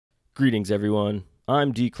Greetings, everyone.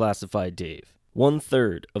 I'm Declassified Dave,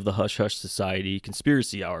 1/3 of the Hush Hush Society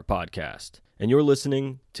Conspiracy Hour podcast, and you're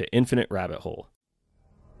listening to Infinite Rabbit Hole.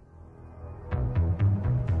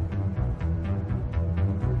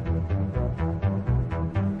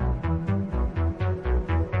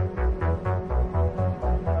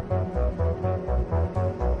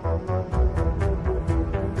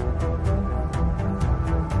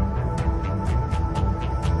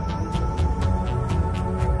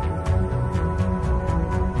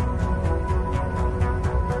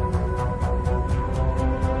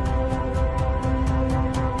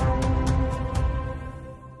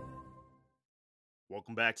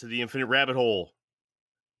 Welcome back to the Infinite Rabbit Hole,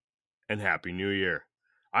 and Happy New Year.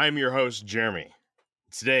 I am your host, Jeremy.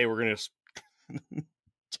 Today we're going to...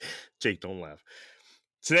 Jake, don't laugh.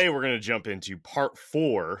 Today we're going to jump into part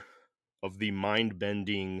 4 of the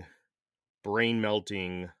mind-bending,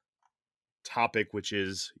 brain-melting topic, which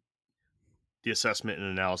is the assessment and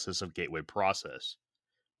analysis of gateway process,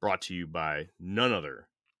 brought to you by none other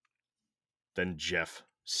than Jeff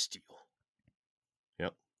Steele.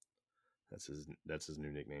 Yep. That's his new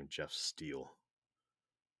nickname, Jeff Steele.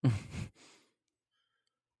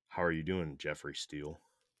 How are you doing, Jeffrey Steele?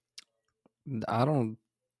 I don't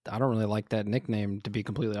really like that nickname, to be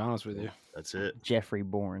completely honest with you. That's it. Jeffrey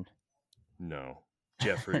Bourne. No,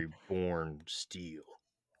 Jeffrey Bourne Steele.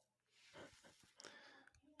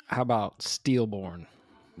 How about Steelborn?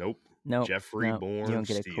 Nope. Jeffrey Bourne you don't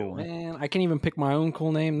get Steele. a cool name. Man, I can't even pick my own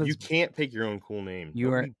cool name. You can't pick your own cool name.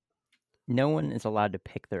 No one is allowed to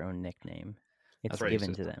pick their own nickname. It's That's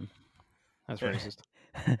given racist. to them. That's racist.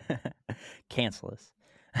 Cancel us.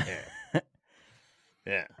 Yeah.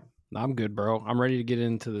 Yeah. I'm good, bro. I'm ready to get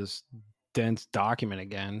into this dense document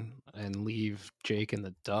again and leave Jake in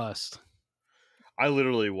the dust. I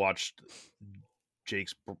literally watched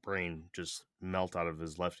Jake's brain just melt out of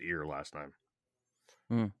his left ear last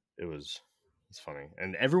night. It's funny.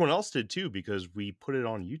 And everyone else did too, because we put it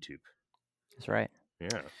on YouTube. That's right.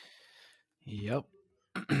 Yeah. Yep.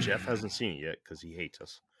 Jeff hasn't seen it yet because he hates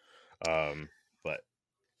us. But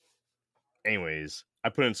anyways, I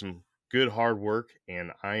put in some good hard work,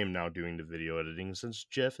 and I am now doing the video editing since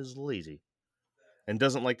Jeff is lazy and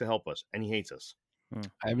doesn't like to help us, and he hates us.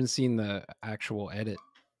 I haven't seen the actual edit.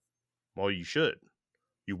 Well, you should.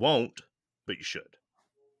 You won't, but you should.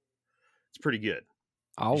 It's pretty good.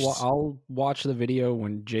 I'll watch the video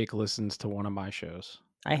when Jake listens to one of my shows.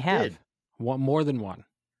 I have. More than one.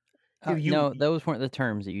 No, those weren't the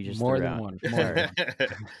terms that you just more threw than out. one.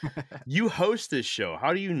 You host this show.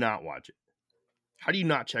 How do you not watch it? How do you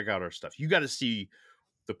not check out our stuff? You got to see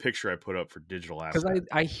the picture I put up for Digital Astral. Because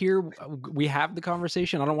I hear we have the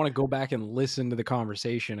conversation. I don't want to go back and listen to the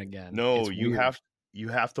conversation again. No, you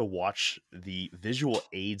have to watch the visual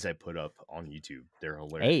aids I put up on YouTube. They're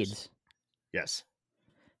hilarious. AIDS. Yes.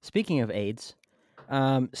 Speaking of AIDS,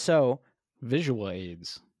 so visual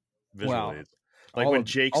aids. Visual aids. Like when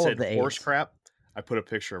Jake said horse crap, I put a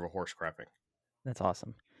picture of a horse crapping. That's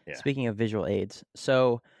awesome. Yeah. Speaking of visual aids,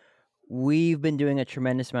 so we've been doing a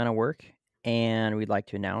tremendous amount of work, and we'd like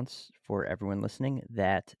to announce for everyone listening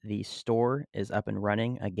that the store is up and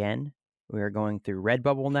running again. We are going through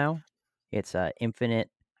Redbubble now. It's Infinite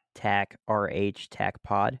Tac RH Tac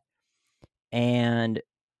Pod. And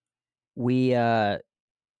we,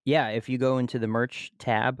 if you go into the merch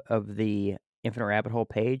tab of the Infinite Rabbit Hole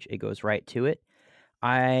page, it goes right to it.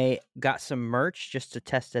 I got some merch just to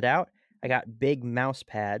test it out. I got big mouse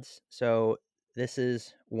pads, so this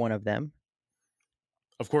is one of them.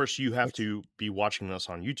 Of course, you have to be watching us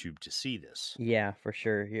on YouTube to see this. Yeah, for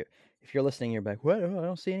sure. If you're listening, you're like, what? I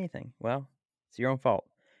don't see anything. Well, it's your own fault.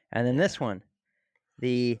 And then this one,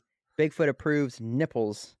 the Bigfoot approves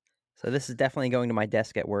nipples. So this is definitely going to my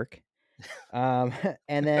desk at work. And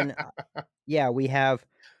then, we have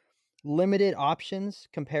limited options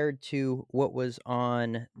compared to what was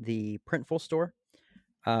on the Printful store.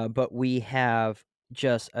 But we have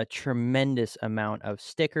just a tremendous amount of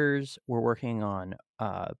stickers. We're working on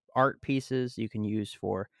art pieces you can use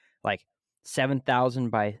for like 7,000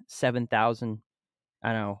 by 7,000.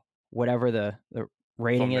 I don't know, whatever the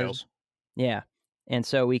rating is. Yeah. And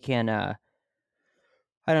so we can,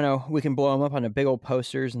 we can blow them up on the big old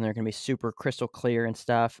posters, and they're going to be super crystal clear and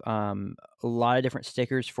stuff. A lot of different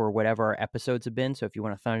stickers for whatever our episodes have been. So if you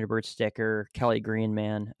want a Thunderbird sticker, Kelly Green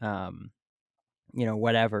Man,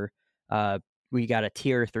 whatever. We got a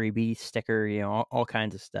Tier 3B sticker, all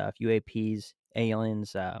kinds of stuff. UAPs,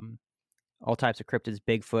 aliens, all types of cryptids,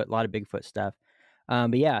 Bigfoot, a lot of Bigfoot stuff.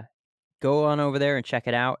 But yeah, go on over there and check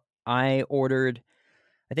it out. I ordered,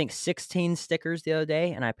 I think, 16 stickers the other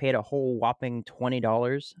day, and I paid a whole whopping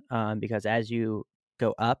 $20 because as you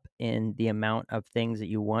go up in the amount of things that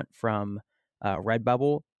you want from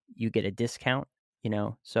Redbubble, you get a discount,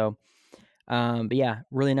 So, but yeah,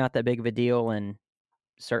 really not that big of a deal, and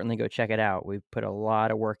certainly go check it out. We've put a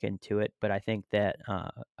lot of work into it, but I think that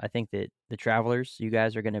the travelers, you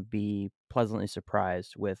guys are going to be pleasantly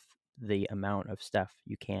surprised with the amount of stuff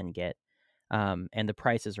you can get, and the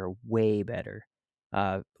prices are way better.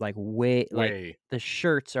 Like Way the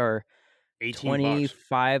shirts are $18.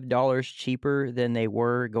 $25 cheaper than they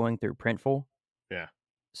were going through Printful. Yeah.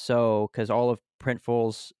 So, because all of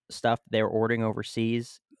Printful's stuff they were ordering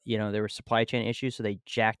overseas, there were supply chain issues, so they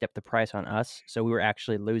jacked up the price on us. So we were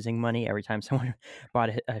actually losing money every time someone bought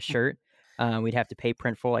a shirt. We'd have to pay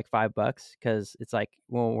Printful like $5 because it's like,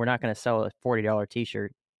 well, we're not going to sell a $40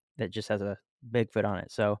 T-shirt that just has a Bigfoot on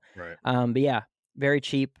it. So, Right. but yeah, very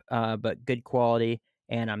cheap, but good quality.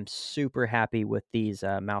 And I'm super happy with these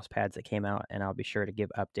mouse pads that came out, and I'll be sure to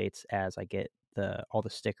give updates as I get all the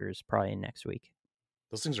stickers probably next week.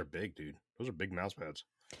 Those things are big, dude. Those are big mouse pads.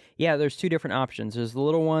 Yeah, there's two different options. There's the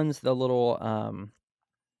little ones, the little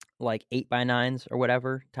like 8x9s or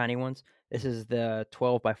whatever, tiny ones. This is the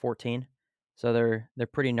 12x14, so they're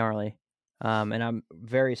pretty gnarly. And I'm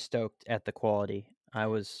very stoked at the quality. I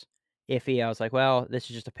was iffy. I was like, well, this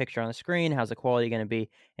is just a picture on the screen. How's the quality going to be?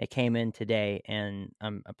 It came in today, and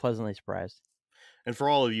I'm pleasantly surprised. And for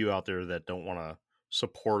all of you out there that don't want to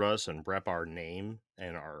support us and rep our name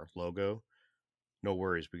and our logo, no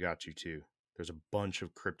worries, we got you too. There's a bunch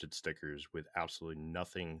of cryptid stickers with absolutely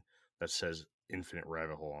nothing that says Infinite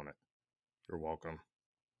Rabbit Hole on it. You're welcome.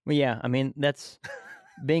 Well, yeah, I mean, that's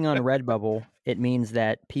being on Redbubble. It means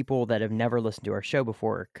that people that have never listened to our show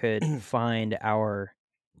before could find our,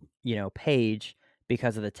 page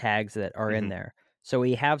because of the tags that are in there. So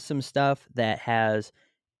we have some stuff that has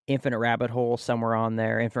Infinite Rabbit Hole somewhere on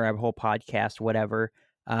there, Infinite Rabbit Hole podcast, whatever.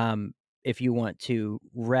 If you want to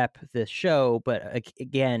rep the show, but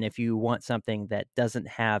again, if you want something that doesn't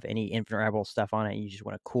have any Infinite Rabbit Hole stuff on it, and you just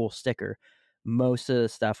want a cool sticker, most of the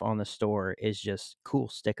stuff on the store is just cool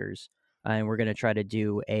stickers. And we're going to try to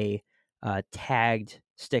do a tagged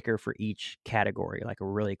sticker for each category, like a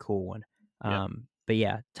really cool one. Yep. But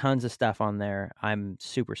yeah, tons of stuff on there. I'm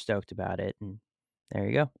super stoked about it. And there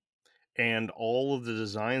you go. And all of the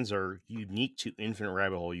designs are unique to Infinite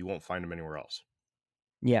Rabbit Hole. You won't find them anywhere else.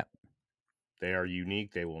 Yeah. They are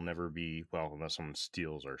unique. They will never be, well, unless someone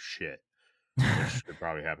steals our shit, which could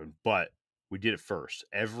probably happen. But we did it first.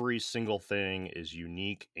 Every single thing is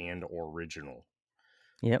unique and original.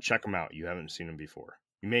 Yep. Check them out. You haven't seen them before.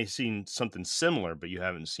 You may have seen something similar, but you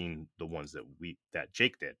haven't seen the ones that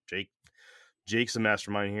Jake did. Jake's the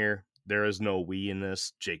mastermind here. There is no we in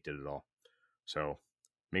this. Jake did it all. So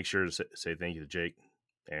make sure to say thank you to Jake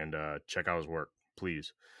and check out his work,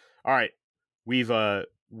 please. All right.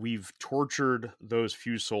 We've tortured those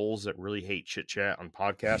few souls that really hate chit chat on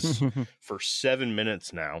podcasts for 7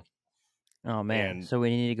 minutes now. Oh man. So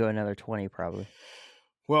we need to go another 20 probably.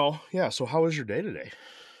 Well, yeah. So how was your day today?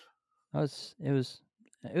 It was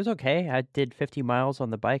okay. I did 50 miles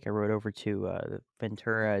on the bike. I rode over to the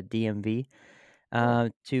Ventura DMV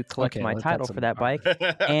to collect my title for that bike.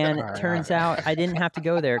 And it turns out I didn't have to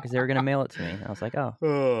go there because they were going to mail it to me. I was like,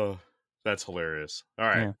 oh, that's hilarious. All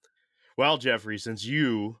right. Yeah. Well, Jeffrey, since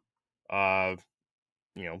you, since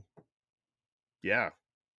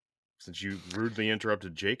you rudely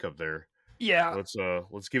interrupted Jacob there. Yeah.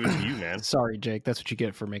 Let's give it to you, man. Sorry, Jake. That's what you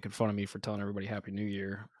get for making fun of me for telling everybody Happy New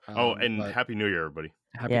Year. And Happy New Year, everybody.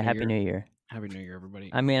 Happy New Year. Happy New Year,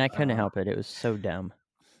 everybody. I mean, I couldn't help it. It was so dumb.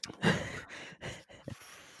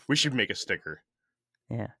 We should make a sticker.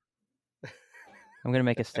 Yeah. I'm going to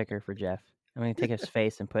make a sticker for Jeff. I'm going to take his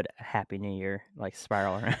face and put a Happy New Year, like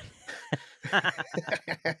spiral around.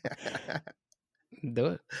 Do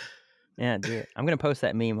it. Yeah, do it. I'm going to post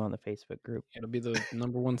that meme on the Facebook group. It'll be the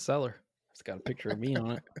 #1 seller. It's got a picture of me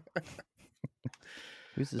on it.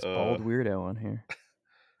 Who's this bald weirdo on here?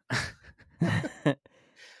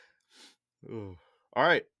 All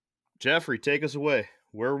right. Jeffrey, take us away.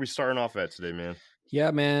 Where are we starting off at today, man?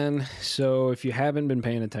 Yeah, man. So if you haven't been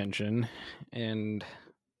paying attention, and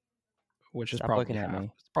which is Stop probably looking at me.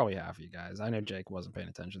 It's probably half of you guys. I know Jake wasn't paying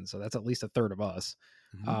attention, so that's at least a third of us.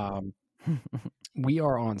 We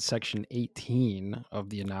are on section 18 of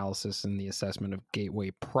the analysis and the assessment of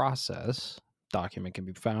gateway process. Document can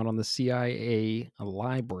be found on the CIA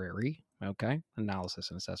library. Okay.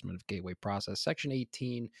 Analysis and assessment of gateway process. Section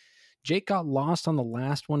 18. Jake got lost on the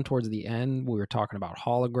last one towards the end. We were talking about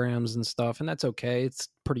holograms and stuff, and that's okay. It's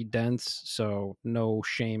pretty dense, so no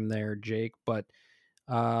shame there, Jake. But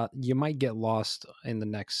you might get lost in the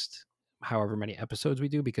next however many episodes we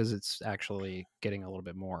do because it's actually getting a little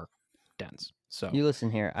bit more dense. So You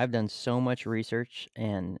listen here. I've done so much research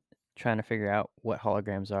and trying to figure out what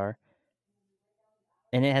holograms are,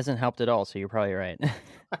 and it hasn't helped at all. So you're probably right.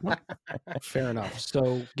 fair enough.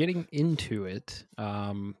 So getting into it,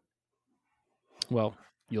 well,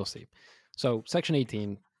 you'll see. So section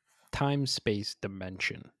 18, time, space,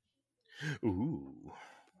 dimension. Ooh.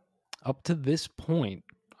 Up to this point,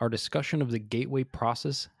 our discussion of the gateway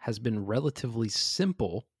process has been relatively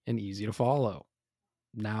simple and easy to follow.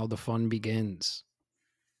 Now the fun begins.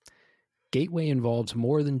 Gateway involves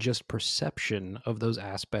more than just perception of those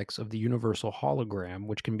aspects of the universal hologram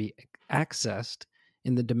which can be accessed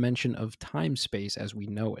in the dimension of time space as we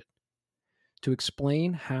know it. To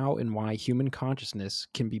explain how and why human consciousness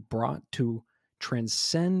can be brought to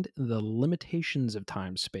transcend the limitations of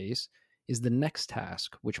time space is the next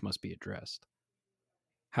task which must be addressed.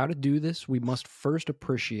 How to do this, we must first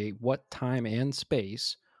appreciate what time and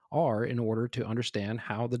space are in order to understand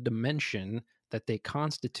how the dimension that they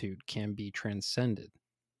constitute can be transcended.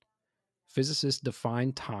 Physicists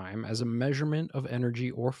define time as a measurement of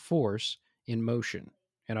energy or force in motion.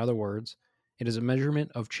 In other words, it is a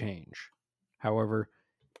measurement of change. However,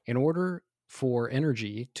 in order for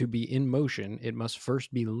energy to be in motion, it must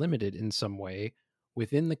first be limited in some way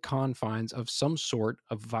within the confines of some sort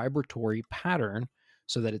of vibratory pattern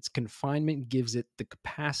so that its confinement gives it the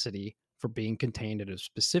capacity for being contained at a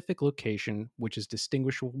specific location which is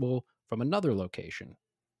distinguishable from another location.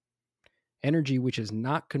 Energy which is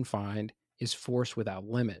not confined is force without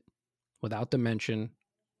limit, without dimension,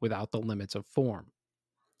 without the limits of form.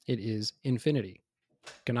 It is infinity.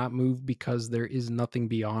 Cannot move because there is nothing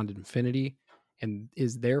beyond infinity and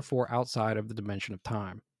is therefore outside of the dimension of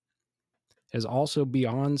time. It is also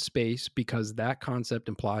beyond space because that concept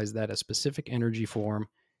implies that a specific energy form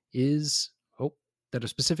is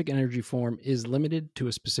limited to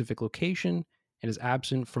a specific location and is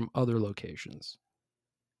absent from other locations.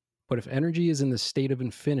 But if energy is in the state of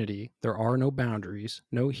infinity, there are no boundaries,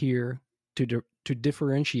 no here to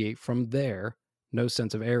differentiate from there, no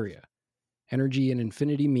sense of area. Energy in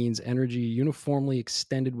infinity means energy uniformly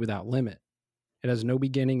extended without limit. It has no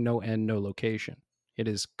beginning, no end, no location. It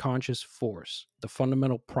is conscious force, the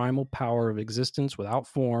fundamental primal power of existence without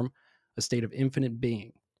form, a state of infinite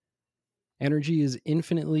being. Energy in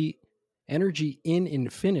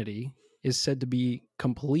infinity is said to be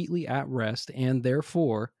completely at rest and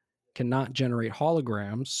therefore cannot generate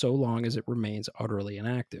holograms so long as it remains utterly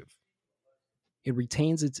inactive. It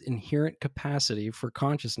retains its inherent capacity for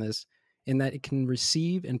consciousness in that it can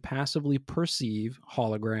receive and passively perceive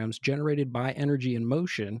holograms generated by energy in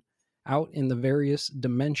motion out in the various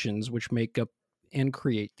dimensions which make up and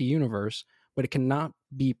create the universe, but it cannot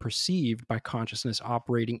be perceived by consciousness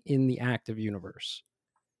operating in the active universe.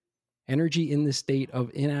 Energy in the state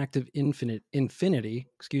of inactive infinity,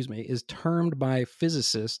 is termed by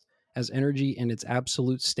physicists as energy in its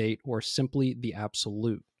absolute state or simply the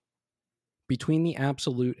absolute. Between the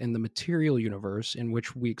absolute and the material universe in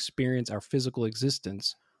which we experience our physical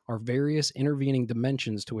existence are various intervening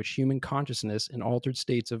dimensions to which human consciousness in altered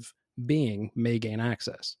states of being may gain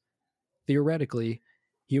access. Theoretically,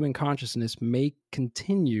 human consciousness may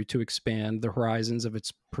continue to expand the horizons of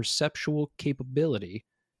its perceptual capability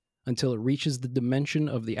until it reaches the dimension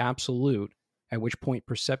of the absolute, at which point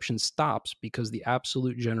perception stops because the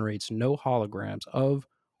absolute generates no holograms of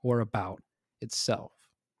or about itself.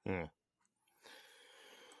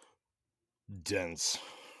 Dense.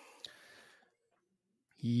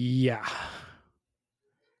 Yeah.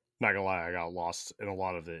 Not gonna lie, I got lost in a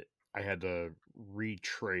lot of it. I had to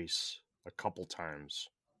retrace a couple times,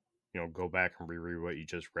 go back and reread what you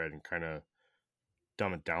just read and kind of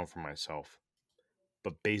dumb it down for myself.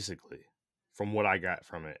 But basically, from what I got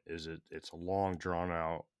from it, is it's a long, drawn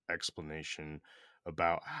out explanation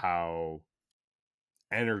about how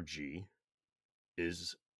energy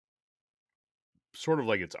is sort of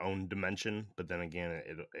like its own dimension, but then again,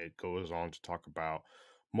 it goes on to talk about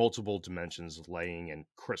multiple dimensions laying and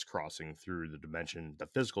crisscrossing through the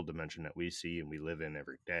physical dimension that we see and we live in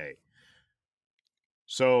every day.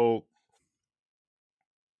 So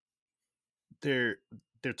they're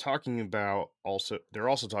also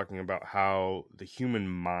talking about how the human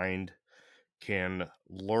mind can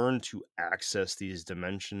learn to access these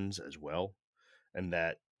dimensions as well, and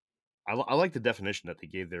that I like the definition that they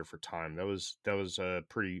gave there for time. That was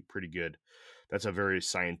pretty good. That's a very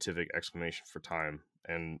scientific explanation for time,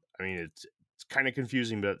 and I mean it's kind of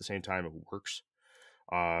confusing, but at the same time it works.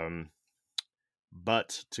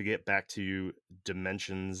 But to get back to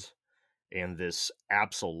dimensions and this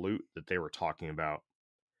absolute that they were talking about,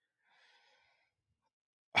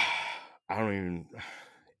 I don't even.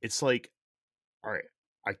 It's like, all right,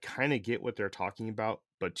 I kind of get what they're talking about,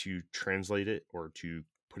 but to translate it or to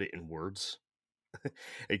put it in words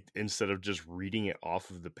instead of just reading it off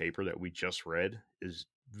of the paper that we just read is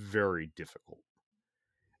very difficult.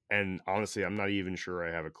 And honestly, I'm not even sure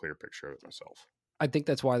I have a clear picture of it myself. I think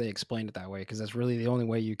that's why they explained it that way, because that's really the only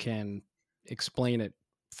way you can explain it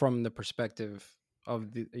from the perspective of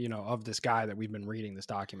of this guy that we've been reading this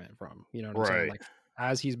document from. You know what I'm saying? Right. Like,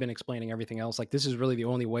 as he's been explaining everything else, like, this is really the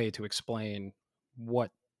only way to explain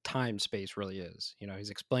what time space really is. He's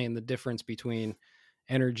explained the difference between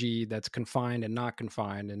energy that's confined and not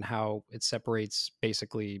confined, and how it separates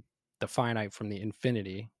basically the finite from the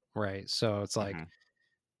infinity, right? So it's like, Mm-hmm.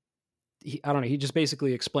 I don't know. He just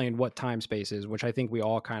basically explained what time space is, which I think we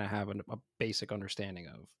all kind of have a basic understanding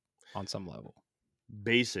of on some level.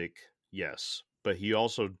 Basic, yes, but he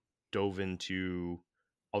also dove into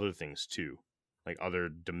other things too, like other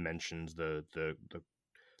dimensions, the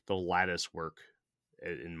lattice work,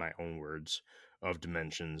 in my own words, of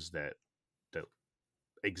dimensions that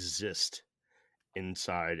exist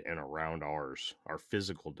inside and around our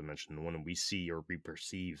physical dimension, the one we see or we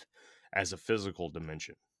perceive as a physical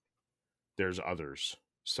dimension. There's others,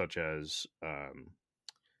 such as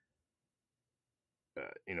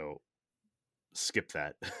skip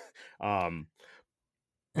that.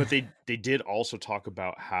 But they did also talk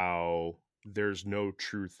about how there's no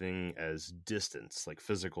true thing as distance, like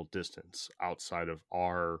physical distance, outside of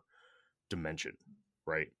our dimension,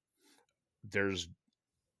 right? There's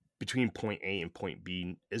between point A and point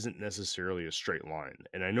B isn't necessarily a straight line.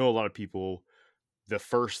 And I know a lot of people, the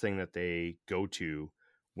first thing that they go to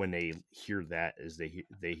when they hear that is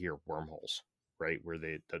they hear wormholes, right? Where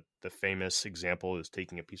the famous example is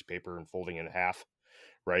taking a piece of paper and folding it in half,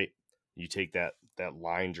 right? You take that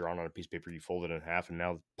line drawn on a piece of paper, you fold it in half, and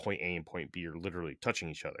now point A and point B are literally touching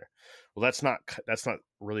each other. Well, that's not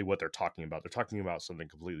really what they're talking about. They're talking about something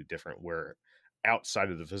completely different, where outside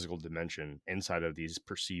of the physical dimension, inside of these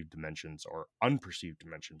perceived dimensions or unperceived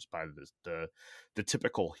dimensions by the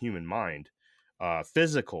typical human mind,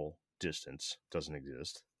 physical distance doesn't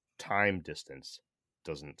exist. Time distance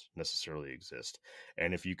doesn't necessarily exist.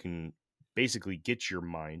 And if you can basically get your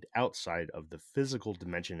mind outside of the physical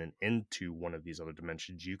dimension and into one of these other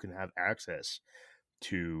dimensions, you can have access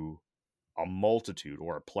to a multitude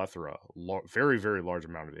or a plethora, very, very large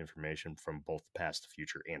amount of information from both the past, the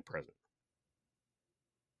future, and present.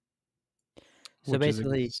 So Which is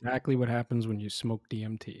basically, exactly what happens when you smoke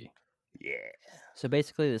DMT. Yeah. so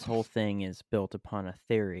basically, this whole thing is built upon a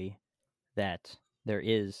theory that there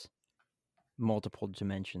is multiple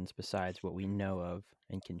dimensions besides what we know of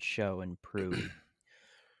and can show and prove.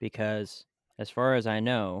 Because, as far as I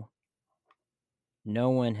know, no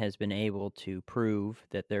one has been able to prove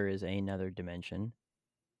that there is another dimension.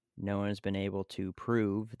 No one has been able to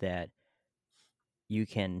prove that you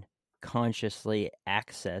can consciously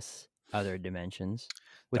access other dimensions,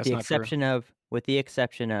 with That's the not true.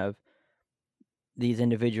 exception of these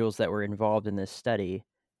individuals that were involved in this study,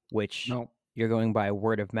 which No, you're going by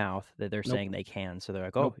word of mouth that they're nope, saying they can. So they're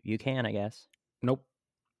like, oh, nope, you can, I guess. nope,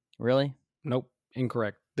 Really? nope.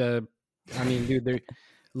 Incorrect. I mean, dude, they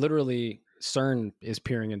literally, CERN is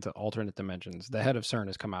peering into alternate dimensions. The head of CERN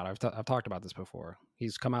has come out. I've talked about this before.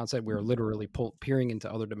 He's come out and said we're literally peering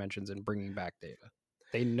into other dimensions and bringing back data.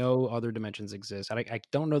 They know other dimensions exist. I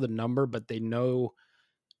don't know the number, but they know.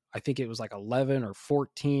 I think it was like 11 or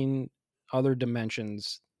 14 other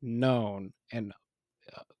dimensions known, and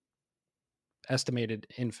estimated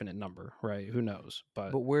infinite number, right? Who knows?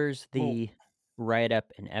 But But where's the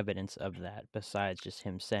write-up and evidence of that besides just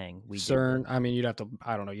him saying we did CERN, this? I mean,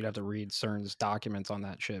 I don't know, you'd have to read CERN's documents on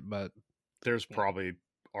that shit, but There's yeah. probably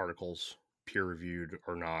articles, peer reviewed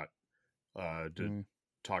or not, Mm.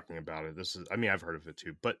 talking about it. I mean, I've heard of it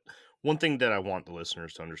too. But one thing that I want the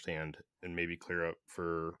listeners to understand and maybe clear up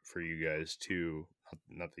for you guys too,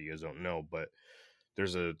 not that you guys don't know, but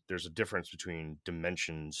there's a difference between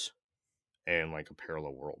dimensions and like a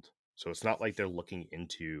parallel world. So it's not like they're looking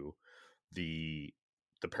into the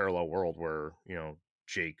parallel world where,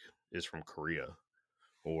 Jake is from Korea,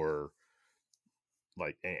 or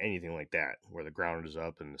like anything like that, where the ground is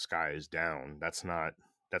up and the sky is down. That's not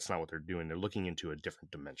what they're doing. They're looking into a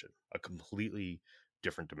different dimension, a completely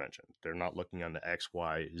different dimension. They're not looking on the X,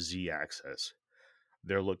 Y, Z axis.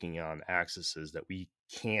 They're looking on axes that we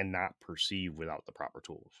cannot perceive without the proper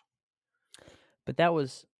tools. But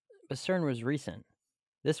CERN was recent.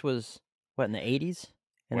 This was what, in the 80s,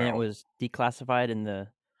 and then it Well, was declassified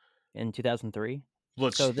in 2003.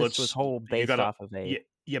 So this was whole you based gotta off of a but a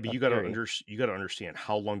you theory. gotta understand,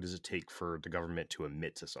 how long does it take for the government to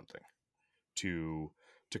admit to something, to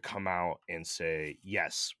to come out and say,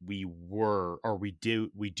 yes, we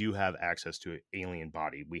do have access to an alien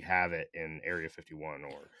body. We have it in Area 51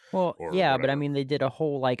 Well, or yeah, but I whatever. mean, they did a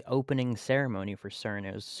whole like opening ceremony for CERN.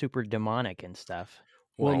 It was super demonic and stuff.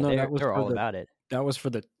 Well, Like, no, they're all about it. that was for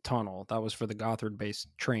the tunnel. That was for the Gothard-based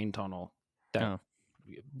train tunnel that Oh.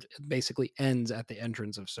 basically ends at the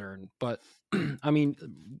entrance of CERN. But I mean,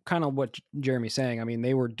 kind of what Jeremy's saying. I mean,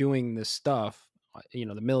 they were doing this stuff. The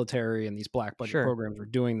military and these black budget Sure. programs were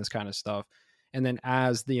doing this kind of stuff. And then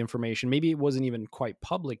as the information, maybe it wasn't even quite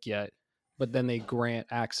public yet, but then they grant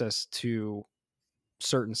access to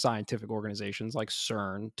certain scientific organizations like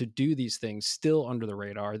CERN to do these things still under the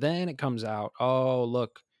radar. Then it comes out, oh,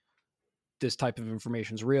 look, this type of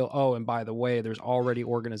information is real. Oh, and by the way, there's already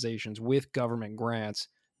organizations with government grants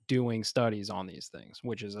doing studies on these things,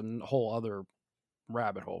 which is a whole other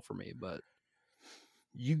rabbit hole for me. But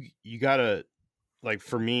you gotta, like,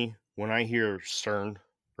 for me, when I hear CERN,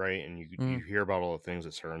 right, and you hear about all the things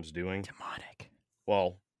that CERN's doing, Demonic.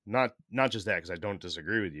 well, not just that, because I don't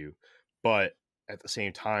disagree with you, but at the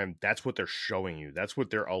same time, that's what they're showing you. That's what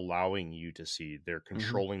they're allowing you to see. They're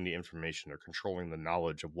controlling the information. They're controlling the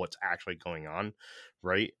knowledge of what's actually going on,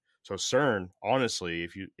 right? So CERN, honestly,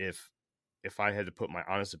 if I had to put my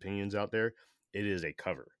honest opinions out there, it is a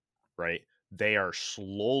cover, right? They are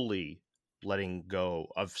slowly letting go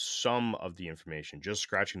of some of the information, just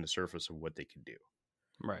scratching the surface of what they can do.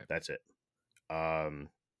 right. That's it.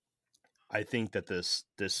 I think that this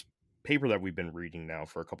paper that we've been reading now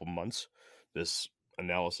for a couple months, this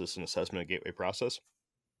analysis and assessment of gateway process,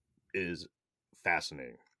 is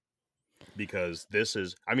fascinating, because this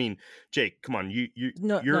is, I mean, Jake, come on,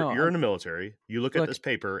 you're in the military. You look at this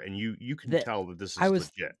paper and you can tell that this is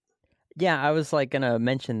legit. Yeah, I was like gonna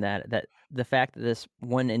mention that the fact that this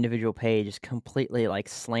one individual page is completely like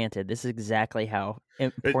slanted. This is exactly how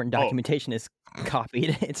important documentation is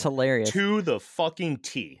copied. It's hilarious. To the fucking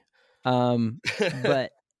T.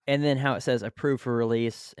 But and then how it says approved for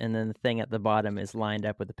release, and then the thing at the bottom is lined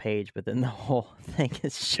up with the page, but then the whole thing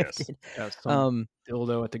is shifted. Yes. Yeah, some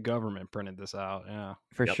dildo at the government printed this out. Yeah,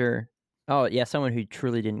 for sure. Oh yeah, someone who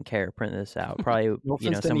truly didn't care printed this out. Probably no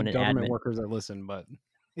offense to someone any in government admin. workers that listen, but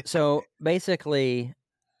so basically,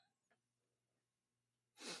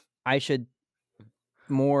 I should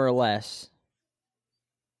more or less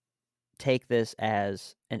take this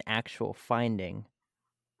as an actual finding.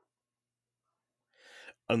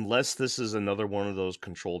 Unless this is another one of those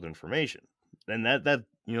controlled information. And that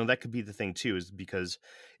could be the thing too, is because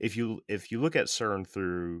if you look at CERN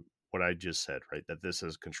through what I just said, right, that this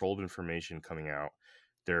is controlled information coming out,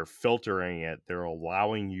 they're filtering it, they're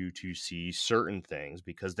allowing you to see certain things,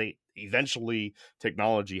 because eventually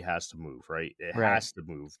technology has to move, right? It has to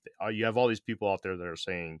move. You have all these people out there that are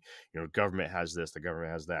saying, government has this, the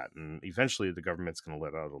government has that, and eventually the government's going to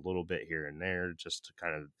let out a little bit here and there just to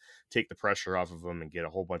kind of take the pressure off of them and get a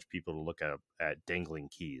whole bunch of people to look at dangling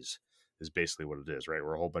keys. Is basically what it is, right?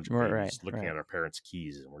 We're a whole bunch of babies looking at our parents'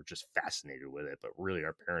 keys, and we're just fascinated with it, but really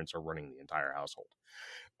our parents are running the entire household.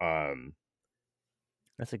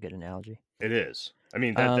 That's a good analogy. It is. I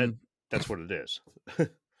mean, that's what it is.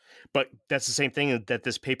 But that's the same thing that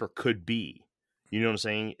this paper could be. You know what I'm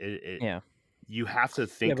saying? Yeah. You have to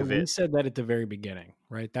think of it. We said that at the very beginning,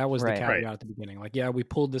 right? That was the caveat at the beginning. Like, yeah, we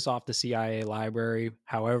pulled this off the CIA library.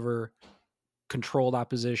 However, controlled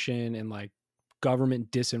opposition and like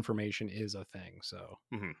government disinformation is a thing. So,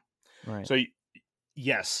 right. So,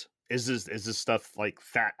 yes. Is this stuff like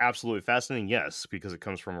absolutely fascinating? Yes, because it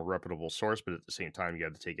comes from a reputable source, but at the same time, you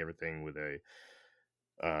have to take everything with a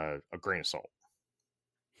grain of salt.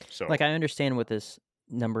 So, like, I understand what this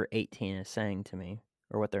number 18 is saying to me,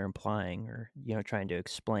 or what they're implying, or trying to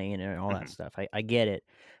explain and all that stuff. I get it,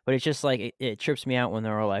 but it's just like it trips me out when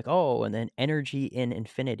they're all like, "Oh, and then energy in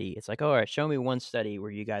infinity." It's like, "All right, show me one study where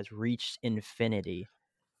you guys reached infinity."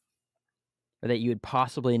 Or that you would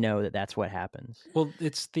possibly know that that's what happens. Well,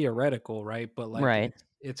 it's theoretical, right? But like,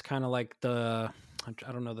 it's kind of like I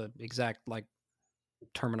don't know the exact like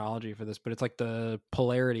terminology for this, but it's like the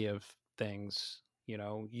polarity of things. You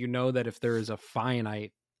know that if there is a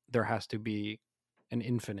finite, there has to be an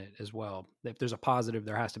infinite as well. If there's a positive,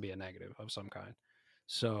 there has to be a negative of some kind.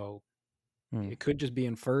 So it could just be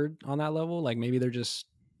inferred on that level. Like maybe they're just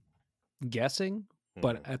guessing,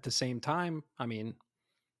 but at the same time, I mean,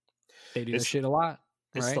 they do this shit a lot.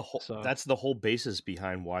 Right? That's the whole basis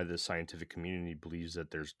behind why the scientific community believes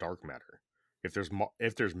that there's dark matter. If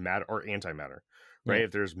there's matter or antimatter, right? Yeah.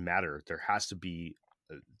 If there's matter, there has to be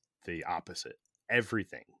the opposite.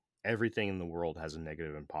 Everything in the world has a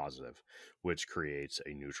negative and positive, which creates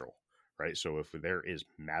a neutral, right? So if there is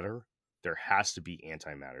matter, there has to be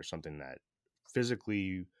antimatter, something that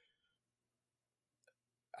physically,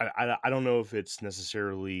 I don't know if it's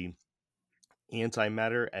necessarily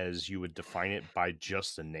antimatter as you would define it by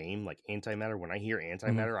just the name, like antimatter. When I hear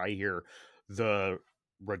antimatter, I hear the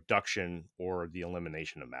reduction or the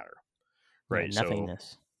elimination of matter, right? Yeah,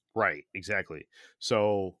 nothingness. Right, exactly.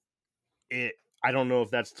 So I don't know if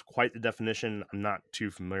that's quite the definition. I'm not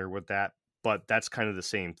too familiar with that, but that's kind of the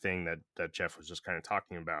same thing that Jeff was just kind of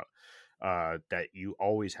talking about, that you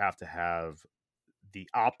always have to have the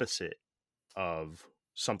opposite of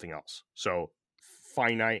something else. So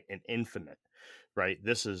finite and infinite, right?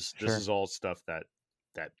 This is all stuff that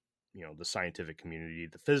the scientific community,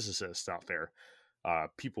 the physicists out there,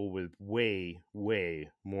 people with way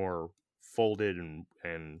more folded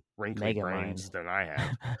and wrinkly brains Megamind. than I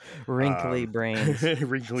have. Wrinkly brains.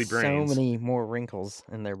 Wrinkly brains. So many more wrinkles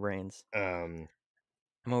in their brains. I'm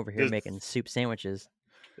over here making soup sandwiches.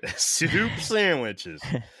 Soup sandwiches.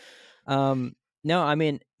 No, I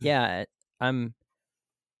mean, yeah, I'm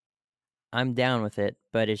down with it,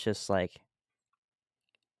 but it's just like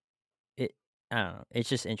I don't know. It's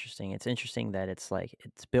just interesting. It's interesting that it's like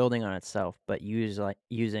it's building on itself, but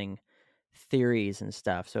using theories and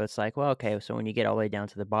stuff. So it's like, well, okay, so when you get all the way down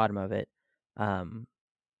to the bottom of it,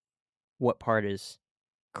 what part is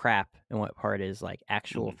crap and what part is like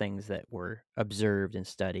actual things that were observed and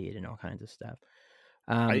studied and all kinds of stuff.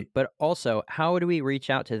 But also, how do we reach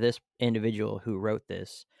out to this individual who wrote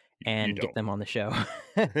this and get them on the show?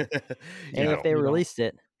 And if they released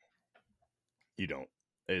it, you don't.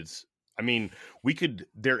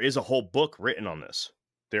 There is a whole book written on this.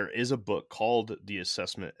 There is a book called The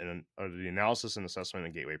Assessment and the Analysis and Assessment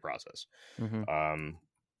and Gateway Process.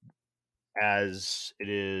 As it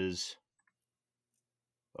is,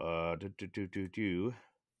 hold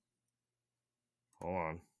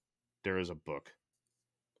on. There is a book.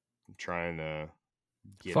 I'm trying to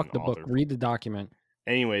get Fuck the book. Read the document.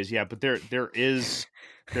 Anyways, yeah, but there is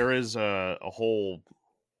a whole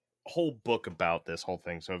book about this whole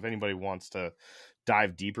thing. So if anybody wants to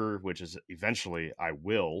dive deeper, which is eventually I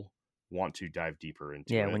will want to dive deeper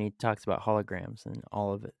into it. Yeah, when he talks about holograms and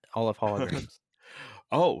all of holograms.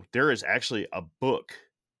 Oh, there is actually a book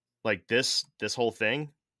like this whole thing,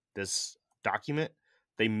 this document.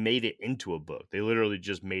 They made it into a book. They literally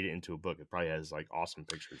just made it into a book. It probably has like awesome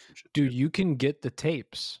pictures and shit. Dude, you can get the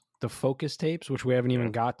tapes, the focus tapes, which we haven't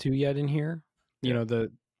even got to yet in here. You know,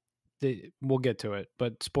 we'll get to it,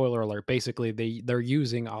 but spoiler alert, basically they're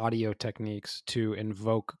using audio techniques to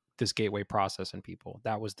invoke this gateway process in people.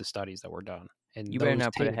 That was the studies that were done. And you better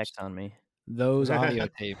not put a hex on me. Those audio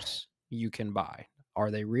tapes you can buy.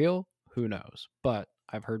 Are they real? Who knows? But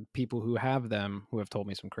I've heard people who have them who have told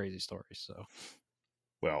me some crazy stories. So,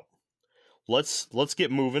 well, let's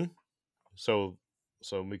get moving. So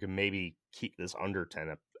we can maybe keep this under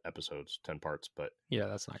 10 episodes, 10 parts, but yeah,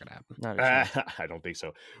 that's not gonna happen. Not a chance. I don't think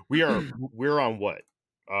so. We're on what?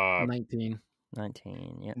 19.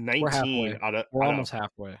 19, yeah. 19 we're almost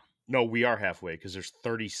halfway. No, we are halfway because there's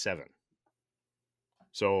 37.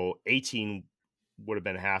 So 18 would have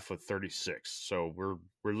been half of 36. So we're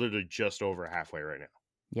literally just over halfway right now.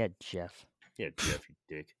 Yeah, Jeff. Yeah, Jeff, you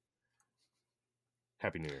dick.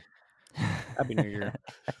 Happy New Year. Happy New Year.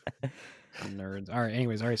 Nerds. All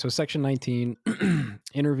right. So section 19,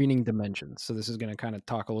 intervening dimensions. So this is going to kind of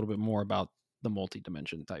talk a little bit more about the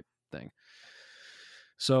multi-dimension type thing.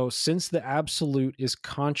 So since the absolute is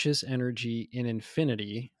conscious energy in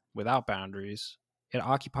infinity without boundaries, it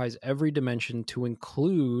occupies every dimension to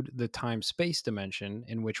include the time-space dimension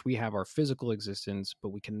in which we have our physical existence, but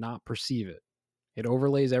we cannot perceive it. It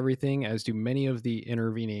overlays everything, as do many of the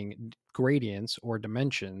intervening gradients or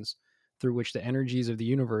dimensions through which the energies of the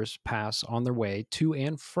universe pass on their way to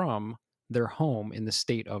and from their home in the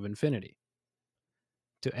state of infinity.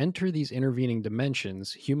 To enter these intervening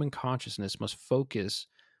dimensions, human consciousness must focus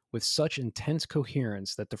with such intense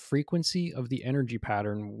coherence that the frequency of the energy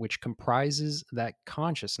pattern which comprises that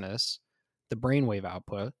consciousness, the brainwave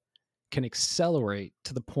output, can accelerate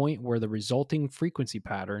to the point where the resulting frequency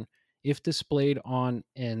pattern, if displayed on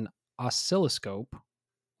an oscilloscope,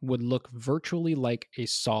 would look virtually like a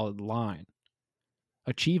solid line.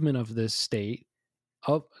 Achievement of the state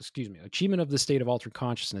of altered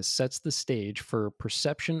consciousness sets the stage for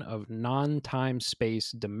perception of non-time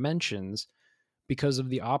space dimensions because of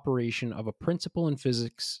the operation of a principle in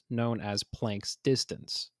physics known as Planck's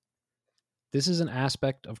distance. This is an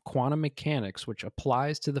aspect of quantum mechanics which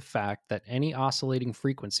applies to the fact that any oscillating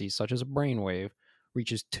frequency, such as a brainwave,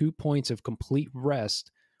 reaches 2 points of complete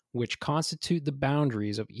rest, which constitute the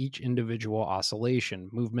boundaries of each individual oscillation,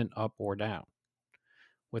 movement up or down.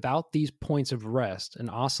 Without these points of rest, an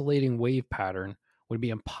oscillating wave pattern would be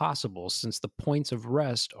impossible since the points of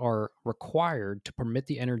rest are required to permit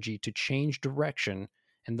the energy to change direction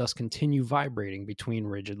and thus continue vibrating between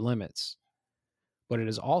rigid limits. But it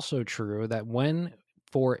is also true that when,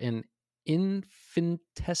 for an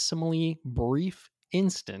infinitesimally brief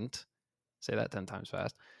instant, say that 10 times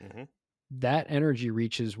fast, that energy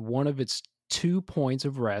reaches one of its 2 points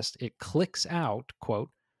of rest, it clicks out, quote,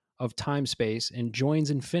 of time space and joins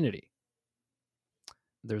infinity.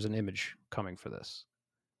 There's an image coming for this.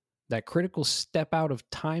 That critical step out of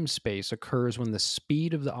time space occurs when the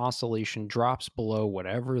speed of the oscillation drops below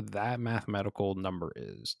whatever that mathematical number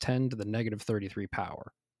is, 10 to the negative 33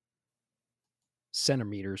 power.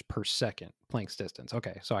 Centimeters per second, Planck's distance.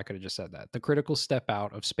 Okay, so I could have just said that. The critical step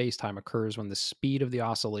out of space-time occurs when the speed of the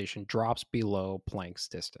oscillation drops below Planck's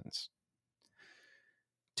distance.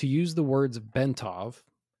 To use the words of Bentov,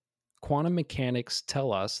 quantum mechanics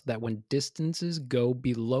tell us that when distances go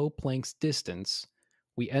below Planck's distance,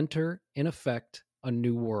 we enter, in effect, a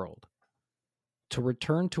new world. To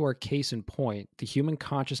return to our case in point, the human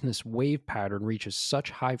consciousness wave pattern reaches such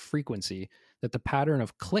high frequency that the pattern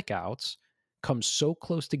of click-outs comes so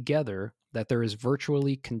close together that there is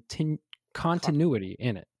virtually continuity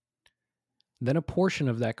in it. Then a portion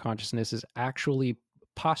of that consciousness is actually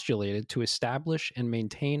postulated to establish and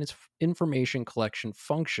maintain its information collection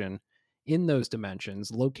function in those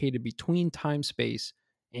dimensions located between time-space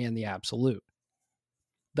and the absolute.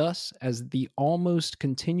 Thus, as the almost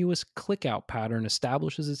continuous click-out pattern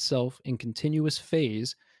establishes itself in continuous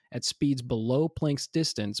phase at speeds below Planck's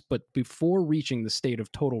distance, but before reaching the state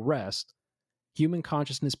of total rest, human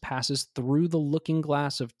consciousness passes through the looking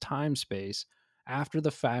glass of time-space after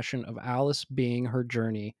the fashion of Alice beginning her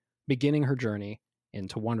journey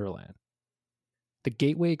into Wonderland. The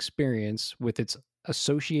gateway experience, with its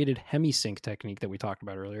associated hemisync technique that we talked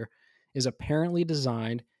about earlier, is apparently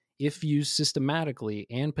designed, if used systematically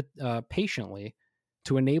and patiently,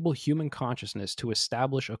 to enable human consciousness to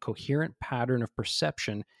establish a coherent pattern of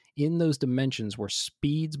perception in those dimensions where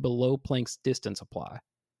speeds below Planck's distance apply.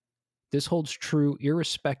 This holds true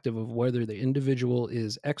irrespective of whether the individual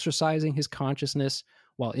is exercising his consciousness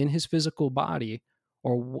while in his physical body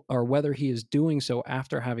or whether he is doing so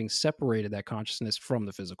after having separated that consciousness from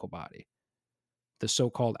the physical body, the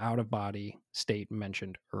so-called out-of-body state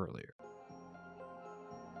mentioned earlier.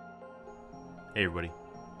 Hey everybody,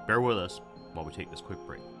 bear with us while we take this quick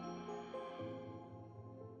break.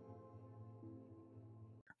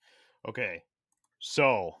 Okay,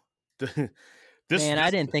 so I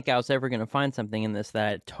didn't think I was ever going to find something in this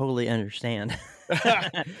that I totally understand.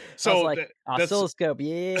 So I was like, oscilloscope,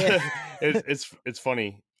 yeah. it's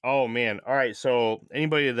funny. Oh man! All right, so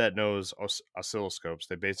anybody that knows oscilloscopes,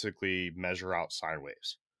 they basically measure out sine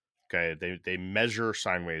waves. Okay, they measure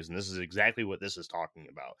sine waves, and this is exactly what this is talking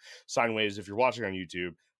about. Sine waves. If you're watching on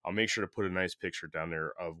YouTube, I'll make sure to put a nice picture down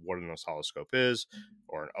there of what an oscilloscope is,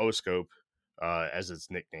 or an oscope, as it's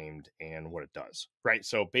nicknamed, and what it does. Right.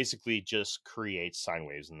 So basically, just creates sine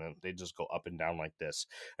waves, and then they just go up and down like this.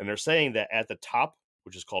 And they're saying that at the top,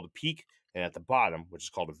 which is called a peak, and at the bottom, which is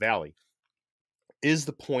called a valley, is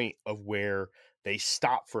the point of where they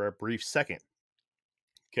stop for a brief second.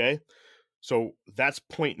 Okay. So that's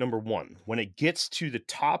point number one. When it gets to the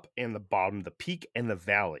top and the bottom, the peak and the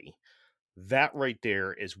valley, that right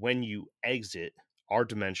there is when you exit our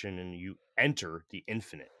dimension and you enter the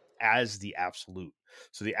infinite as the absolute.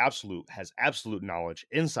 So the absolute has absolute knowledge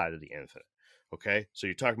inside of the infinite. Okay. So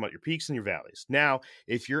you're talking about your peaks and your valleys. Now,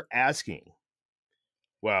 if you're asking,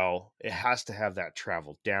 well, it has to have that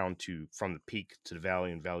travel down to from the peak to the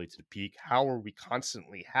valley and valley to the peak. How are we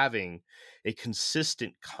constantly having a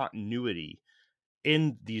consistent continuity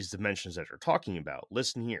in these dimensions that you're talking about?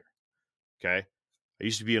 Listen here. Okay. I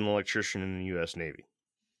used to be an electrician in the U.S. Navy,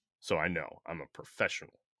 so I know. I'm a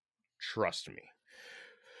professional. Trust me.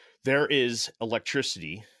 There is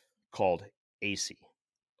electricity called AC,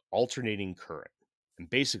 alternating current. And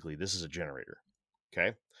basically, this is a generator.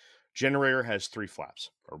 Okay. Generator has 3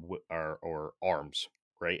 flaps or arms,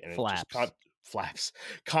 right? And Flaps. It just flaps,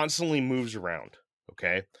 constantly moves around.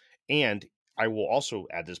 Okay. And I will also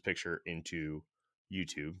add this picture into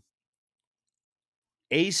YouTube.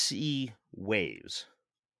 AC waves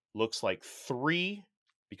looks like 3,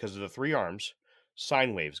 because of the 3 arms,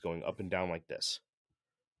 sine waves going up and down like this.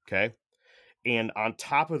 Okay. And on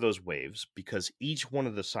top of those waves, because each one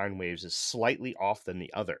of the sine waves is slightly off than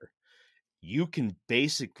the other, you can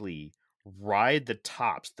basically ride the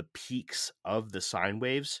tops, the peaks of the sine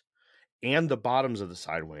waves and the bottoms of the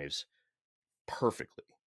sine waves perfectly.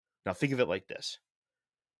 Now think of it like this.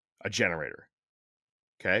 A generator.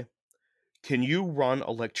 Okay. Can you run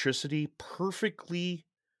electricity perfectly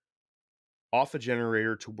off a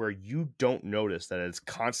generator to where you don't notice that it's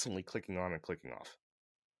constantly clicking on and clicking off.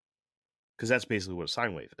 Because that's basically what a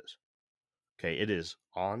sine wave is. Okay, it is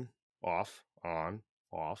on, off, on,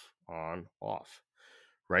 off, on, off.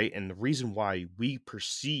 Right? And the reason why we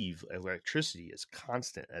perceive electricity as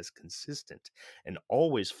constant, as consistent, and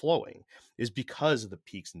always flowing is because of the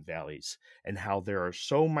peaks and valleys and how there are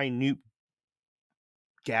so minute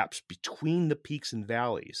gaps between the peaks and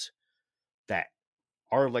valleys that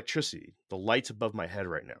our electricity, the lights above my head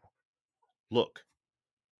right now, look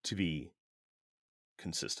to be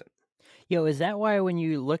consistent. Yo, is that why when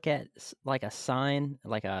you look at like a sign,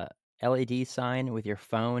 like a LED sign with your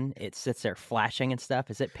phone, it sits there flashing and stuff?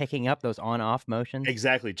 Is it picking up those on-off motions?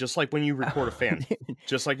 Exactly. Just like when you record a fan.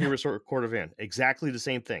 Just like you record a fan. Exactly the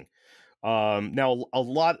same thing. Now a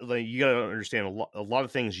lot, like, you gotta understand, a lot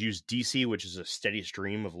of things use DC, which is a steady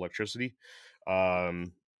stream of electricity,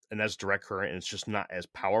 and that's direct current, and it's just not as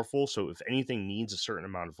powerful. So if anything needs a certain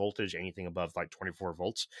amount of voltage, anything above like 24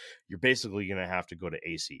 volts, you're basically gonna have to go to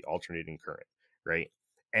AC, alternating current, right?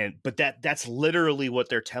 But that's literally what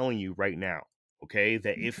they're telling you right now. Okay,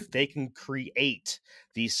 that if they can create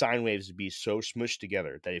these sine waves to be so smushed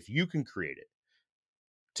together, that if you can create it,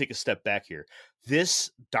 take a step back here. This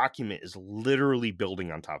document is literally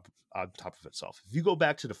building on top of itself. If you go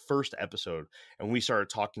back to the first episode and we started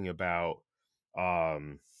talking about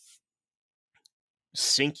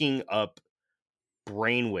syncing up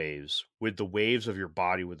brain waves with the waves of your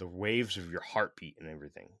body, with the waves of your heartbeat and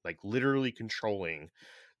everything, like literally controlling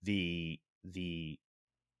the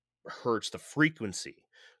hertz, the frequency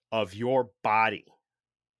of your body.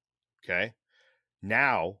 Okay.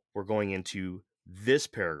 Now we're going into this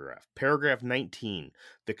paragraph 19.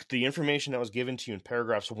 The information that was given to you in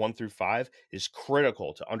paragraphs 1 through 5 is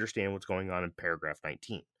critical to understand what's going on in paragraph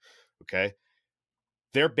 19. Okay.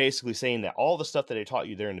 They're basically saying that all the stuff that I taught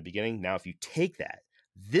you there in the beginning, now if you take that,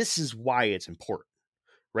 this is why it's important,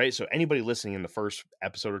 right? So anybody listening in the first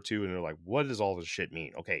episode or two and they're like, what does all this shit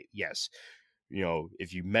mean? Okay, yes. You know,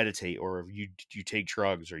 if you meditate or if you take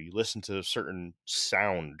drugs or you listen to a certain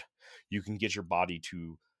sound, you can get your body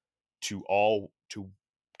to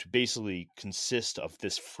basically consist of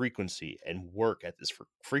this frequency and work at this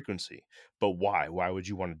frequency. But why would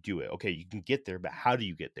you want to do it? Okay, you can get there, but how do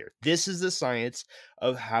you get there? This is the science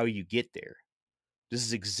of how you get there. This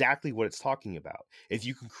is exactly what it's talking about. If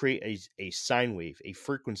you can create a sine wave, a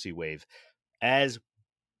frequency wave as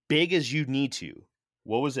big as you need to,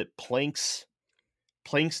 what was it, Planck's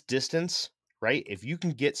distance, right? If you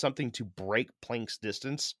can get something to break Planck's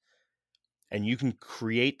distance and you can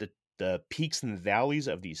create the peaks and the valleys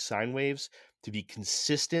of these sine waves to be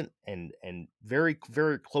consistent and very,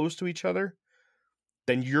 very close to each other,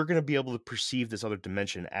 then you're going to be able to perceive this other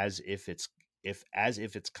dimension as if it's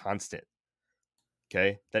constant.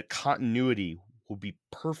 Okay, that continuity will be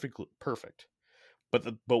perfect.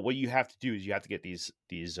 But what you have to do is you have to get these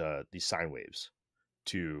sine waves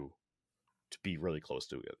to be really close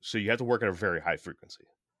to it. So you have to work at a very high frequency.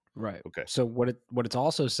 Right. Okay. So what it's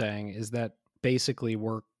also saying is that basically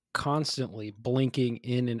we're constantly blinking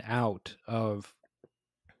in and out of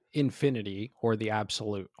infinity or the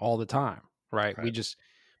absolute all the time, right? We just,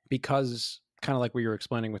 because kind of like what you were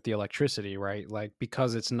explaining with the electricity, right? Like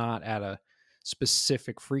because it's not at a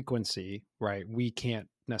specific frequency, right? We can't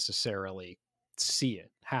necessarily see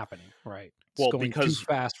it happening, right? It's going too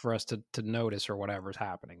fast for us to notice or whatever's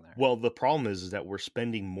happening there. Well, the problem is that we're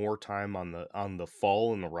spending more time on the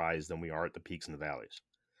fall and the rise than we are at the peaks and the valleys.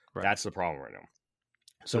 Right. That's the problem right now.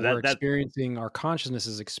 So we're experiencing, our consciousness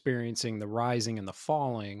is experiencing the rising and the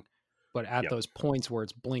falling, but at those points where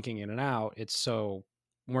it's blinking in and out, it's so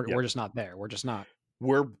we're just not there. We're just not.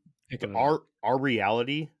 Our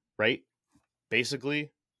reality, right?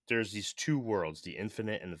 Basically, there's these two worlds, the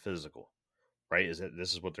infinite and the physical, right?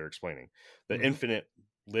 This is what they're explaining. The infinite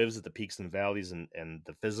lives at the peaks and valleys, and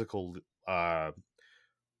the physical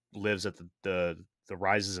lives at the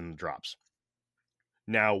rises and the drops.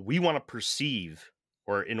 Now we want to perceive,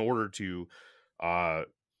 or in order to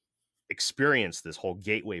experience this whole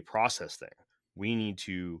gateway process thing, we need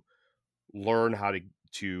to learn how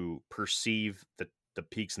to perceive the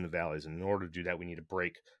peaks and the valleys. And in order to do that, we need to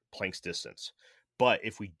break Planck's distance. But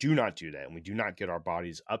if we do not do that, and we do not get our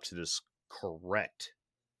bodies up to this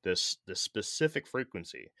specific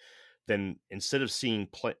frequency, then instead of seeing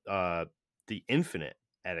the infinite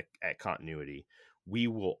at continuity, we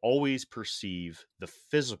will always perceive the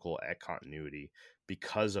physical at continuity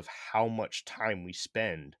because of how much time we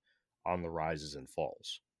spend on the rises and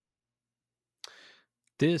falls.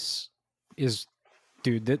 This is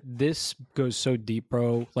Dude, this goes so deep,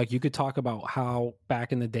 bro. Like, you could talk about how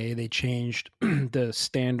back in the day they changed the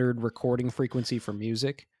standard recording frequency for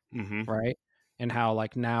music, Mm-hmm. right? And how,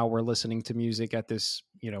 like, now we're listening to music at this,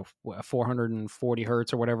 440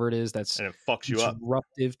 hertz or whatever it is, that's And it fucks you up.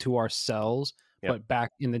 disruptive to our cells. Yep. But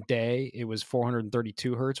back in the day, it was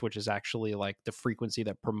 432 hertz, which is actually like the frequency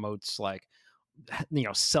that promotes, like,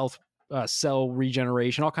 cell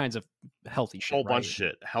regeneration, all kinds of healthy shit. Whole right? bunch of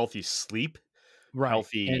shit. Healthy sleep. Right.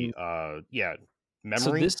 Healthy, And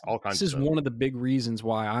memory. so all kinds this of is stuff. one of the big reasons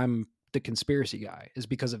why I'm the conspiracy guy, is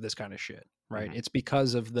because of this kind of shit, right? Mhm. It's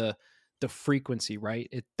because of the frequency,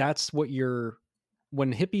 right? That's what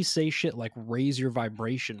when hippies say shit like raise your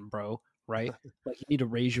vibration, bro, right? Like, you need to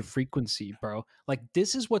raise your frequency, bro. Like,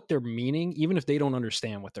 this is what they're meaning, even if they don't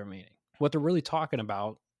understand what they're meaning. What they're really talking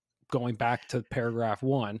about, going back to paragraph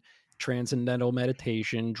 1, transcendental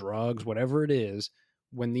meditation, drugs, whatever it is,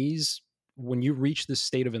 when you reach this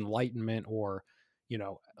state of enlightenment, or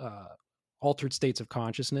altered states of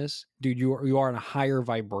consciousness, dude, you are in a higher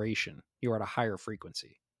vibration, you are at a higher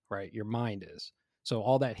frequency, right? Your mind is. So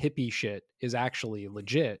all that hippie shit is actually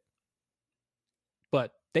legit,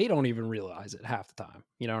 but they don't even realize it half the time.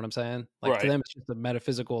 You know what I'm saying? Like, to Right. them, it's just a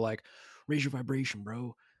metaphysical, like, raise your vibration,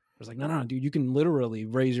 bro. It's like, no, dude, you can literally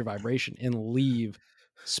raise your vibration and leave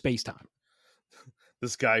space time.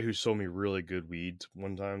 This guy who sold me really good weed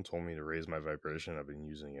one time told me to raise my vibration. I've been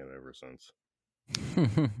using it ever since.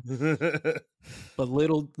 But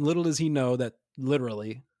little does he know that,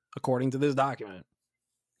 literally, according to this document,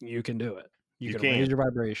 you can do it. You can raise your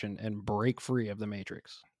vibration and break free of the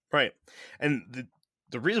matrix. Right. And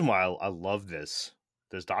the reason why I love this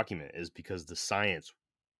document is because the science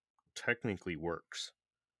technically works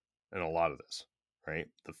in a lot of this, right?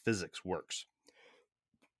 The physics works.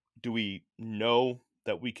 Do we know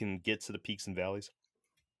that we can get to the peaks and valleys?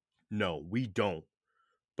 No, we don't.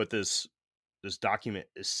 But this document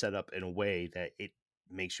is set up in a way that it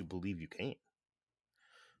makes you believe you can,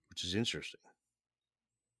 which is interesting.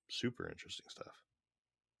 Super interesting stuff.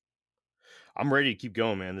 I'm ready to keep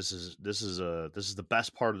going, man. This is the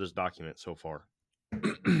best part of this document so far.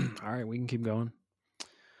 All right, we can keep going.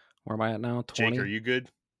 Where am I at now? 20? Jake, are you good?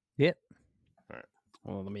 Yep. All right.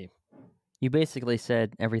 Well, let me. You basically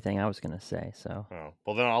said everything I was going to say, so. Oh,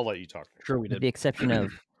 well, then I'll let you talk. Sure, we With did. the exception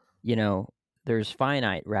of, there's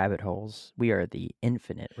finite rabbit holes. We are the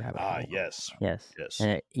infinite rabbit hole. Yes. Yes. Yes.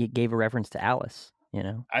 And it gave a reference to Alice, going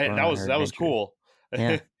on that her was adventures. cool.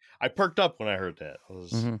 Yeah. I perked up when I heard that.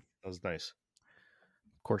 Mhm. That was nice.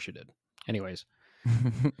 Of course you did. Anyways,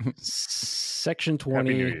 section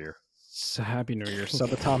 20. Happy New Year. Happy New Year.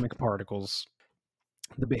 Subatomic particles.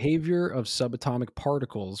 The behavior of subatomic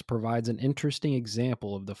particles provides an interesting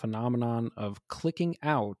example of the phenomenon of clicking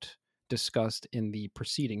out discussed in the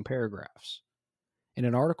preceding paragraphs. In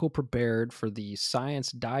an article prepared for the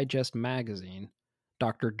Science Digest magazine,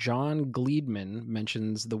 Dr. John Gleedman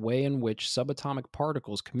mentions the way in which subatomic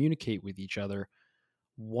particles communicate with each other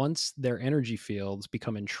once their energy fields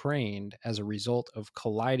become entrained as a result of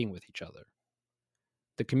colliding with each other.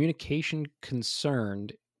 The communication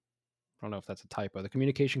concerned, I don't know if that's a typo, the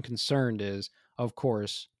communication concerned is, of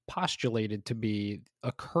course, postulated to be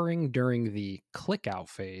occurring during the click out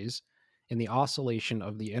phase in the oscillation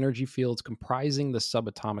of the energy fields comprising the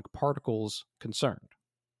subatomic particles concerned.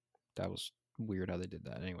 That was weird how they did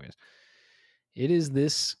that. Anyways, it is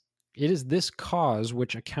this cause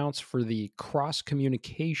which accounts for the cross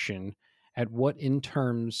communication at what, in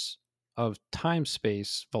terms of time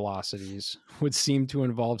space velocities, would seem to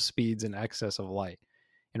involve speeds in excess of light.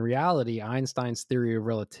 In reality, Einstein's theory of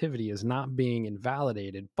relativity is not being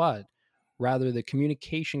invalidated, but rather the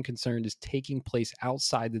communication concerned is taking place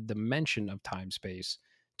outside the dimension of time space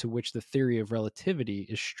to which the theory of relativity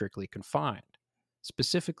is strictly confined.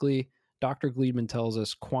 Specifically, Dr. Gleedman tells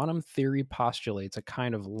us quantum theory postulates a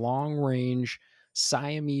kind of long-range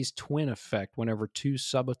Siamese twin effect whenever two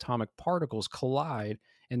subatomic particles collide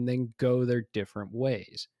and then go their different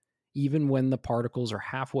ways. Even when the particles are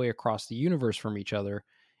halfway across the universe from each other,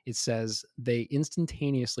 it says they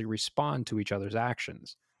instantaneously respond to each other's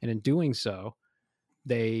actions. And in doing so,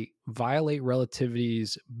 they violate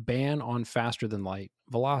relativity's ban on faster than light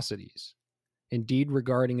velocities. Indeed,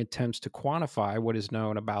 regarding attempts to quantify what is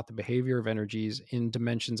known about the behavior of energies in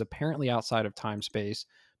dimensions apparently outside of time-space,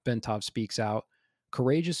 Bentov speaks out,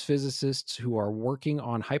 courageous physicists who are working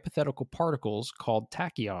on hypothetical particles called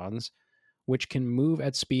tachyons, which can move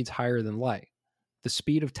at speeds higher than light. The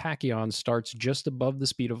speed of tachyons starts just above the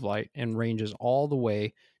speed of light and ranges all the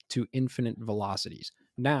way to infinite velocities.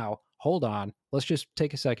 Now, hold on. Let's just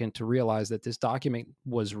take a second to realize that this document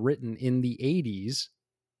was written in the 80s,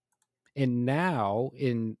 And now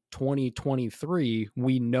in 2023,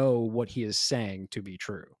 we know what he is saying to be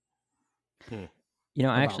true. You know,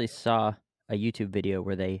 I About- actually saw a YouTube video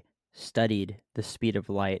where they studied the speed of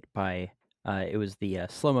light by, it was the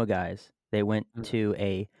slow-mo guys. They went to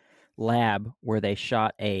a lab where they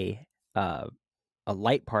shot a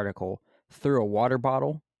light particle through a water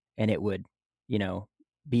bottle, and it would, you know,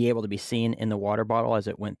 be able to be seen in the water bottle as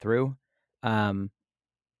it went through.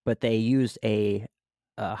 But they used a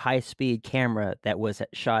high-speed camera that was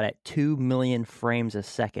shot at 2 million frames a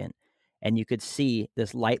second, and you could see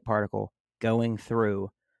this light particle going through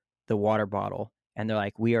the water bottle, and they're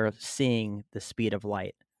like, we are seeing the speed of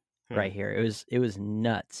light right here. It was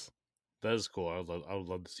nuts. That is cool. I would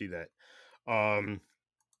love to see that.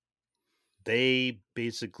 They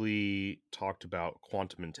basically talked about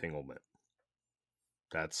quantum entanglement.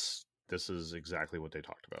 This is exactly what they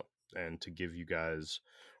talked about. And to give you guys,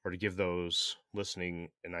 or to give those listening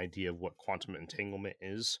an idea of what quantum entanglement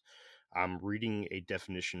is, I'm reading a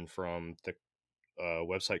definition from the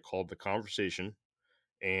website called The Conversation,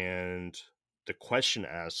 and the question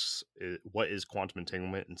asks, what is quantum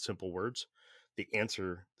entanglement in simple words? The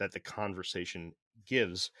answer that the conversation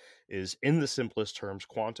gives is, in the simplest terms,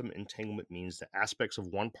 quantum entanglement means that aspects of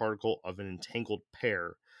one particle of an entangled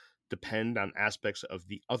pair depend on aspects of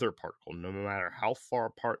the other particle, no matter how far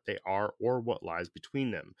apart they are or what lies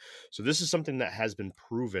between them. So this is something that has been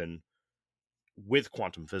proven with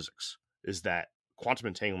quantum physics, is that quantum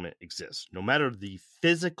entanglement exists. No matter the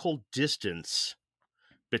physical distance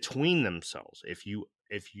between themselves, if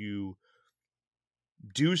you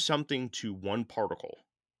do something to one particle,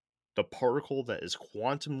 the particle that is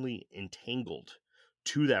quantumly entangled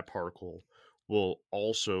to that particle will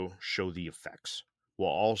also show the effects, will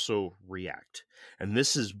also react. And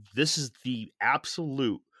this is the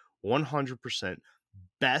absolute 100%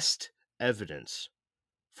 best evidence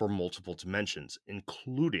for multiple dimensions,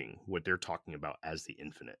 including what they're talking about as the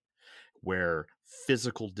infinite, where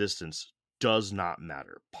physical distance does not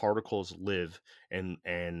matter. Particles live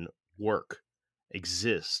and work,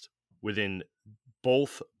 exist within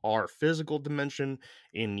both our physical dimension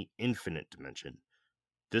and the infinite dimension.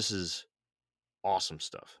 This is awesome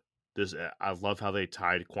stuff. I love how they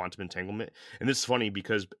tied quantum entanglement. And this is funny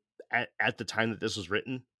because at the time that this was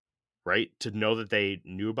written, right, to know that they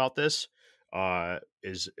knew about this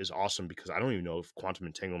is awesome, because I don't even know if quantum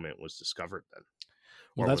entanglement was discovered then.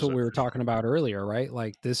 Well, that's what we were talking about earlier, right?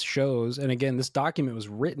 Like, this shows, and again, this document was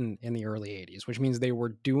written in the early 80s, which means they were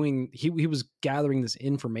doing, he was gathering this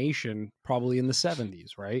information probably in the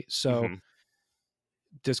 70s, right? So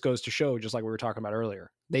this goes to show, just like we were talking about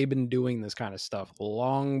earlier, they've been doing this kind of stuff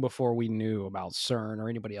long before we knew about CERN or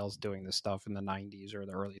anybody else doing this stuff in the 90s or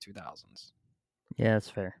the early 2000s. Yeah, that's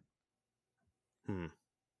fair.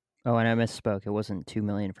 Oh, and I misspoke. It wasn't 2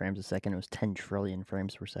 million frames a second. It was 10 trillion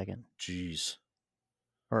frames per second. Jeez.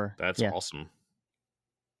 Or that's awesome.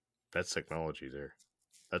 That's technology there.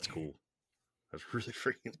 That's cool. That's really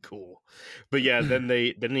freaking cool. But yeah, then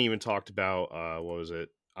they even talked about what was it?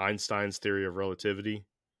 Einstein's theory of relativity,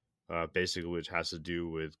 basically, which has to do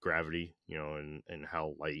with gravity, and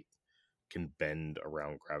how light can bend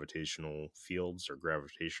around gravitational fields or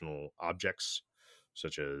gravitational objects,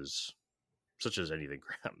 such as anything.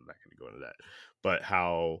 I'm not going to go into that, but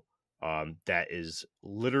how that is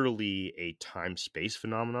literally a time-space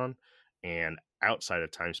phenomenon, and outside of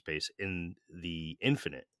time-space, in the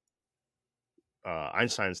infinite,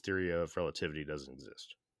 Einstein's theory of relativity doesn't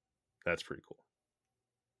exist. That's pretty cool.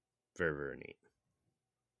 Very, very neat.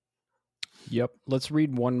 Yep. Let's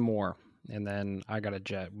read one more, and then I got a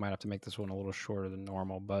jet. Might have to make this one a little shorter than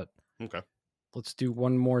normal, but okay. Let's do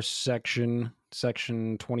one more section.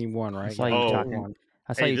 Section 21, right? I saw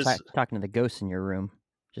you talking to the ghosts in your room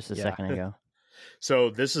just a second ago. So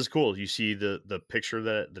this is cool. You see the picture,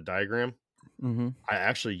 the diagram? Mm-hmm. I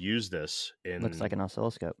actually use this in... Looks like an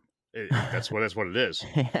oscilloscope. That's what it is.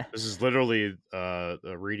 Yeah. This is literally a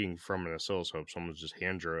reading from an oscilloscope. Someone's just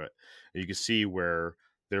hand drew it. And you can see where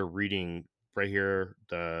they're reading right here,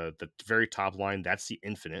 the very top line, that's the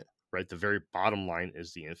infinite, right? The very bottom line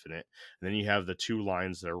is the infinite. And then you have the two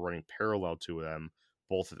lines that are running parallel to them,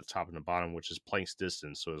 both at the top and the bottom, which is Planck's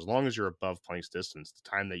distance. So as long as you're above Planck's distance, the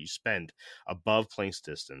time that you spend above Planck's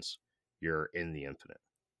distance, you're in the infinite.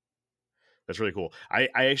 That's really cool. I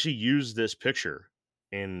actually use this picture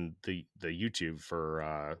in the YouTube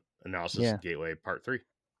for Analysis Gateway Part 3.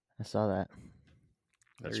 I saw that.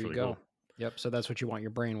 That's there you really go. Cool. Yep. So that's what you want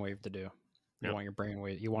your brainwave to do. You Yep. want your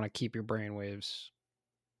brainwave. You want to keep your brainwaves.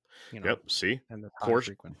 Yep. See, and the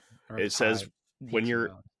it says when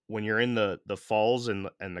you're in the falls and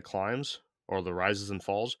the climbs, or the rises and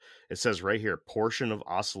falls, it says right here, portion of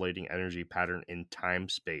oscillating energy pattern in time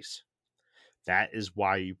space. That is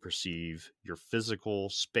why you perceive your physical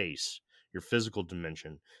space, your physical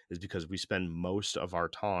dimension, is because we spend most of our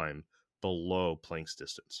time below Planck's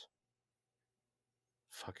distance.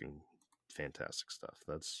 Fucking fantastic stuff.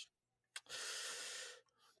 That's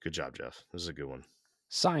good job, Jeff. This is a good one.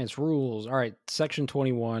 Science rules. All right, section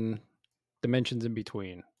 21, dimensions in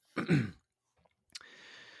between.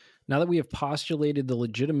 Now that we have postulated the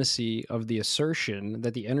legitimacy of the assertion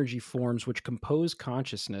that the energy forms which compose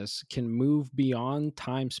consciousness can move beyond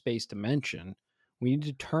time-space dimension, we need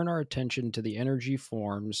to turn our attention to the energy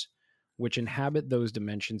forms which inhabit those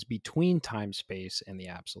dimensions between time-space and the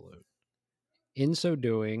absolute. In so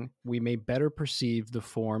doing, we may better perceive the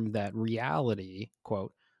form that reality,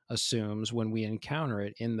 quote, assumes when we encounter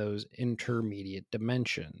it in those intermediate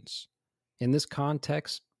dimensions. In this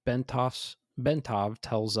context, Bentov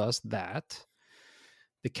tells us that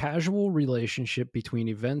the causal relationship between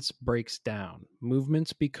events breaks down.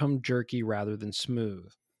 Movements become jerky rather than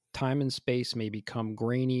smooth. Time and space may become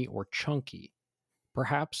grainy or chunky.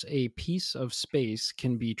 Perhaps a piece of space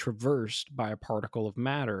can be traversed by a particle of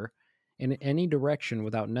matter in any direction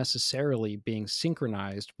without necessarily being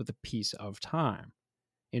synchronized with a piece of time.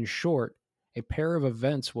 In short, a pair of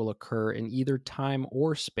events will occur in either time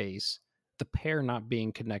or space, the pair not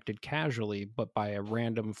being connected casually but by a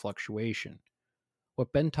random fluctuation.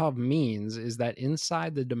 What Bentov means is that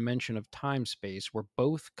inside the dimension of time-space, where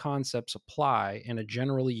both concepts apply in a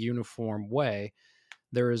generally uniform way,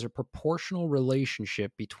 there is a proportional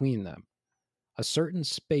relationship between them. A certain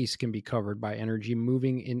space can be covered by energy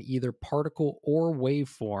moving in either particle or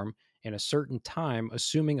waveform in a certain time,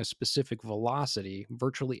 assuming a specific velocity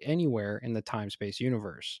virtually anywhere in the time-space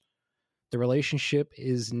universe. The relationship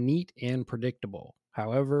is neat and predictable.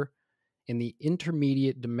 However, in the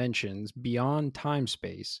intermediate dimensions beyond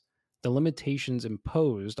time-space, the limitations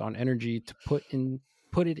imposed on energy to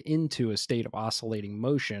put it into a state of oscillating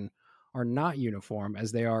motion are not uniform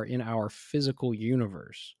as they are in our physical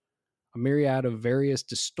universe. A myriad of various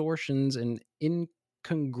distortions and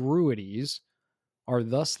incongruities are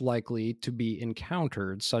thus likely to be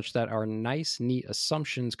encountered, such that our nice, neat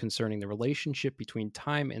assumptions concerning the relationship between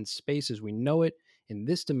time and space as we know it in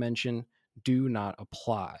this dimension do not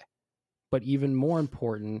apply. But even more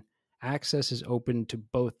important, access is open to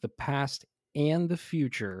both the past and the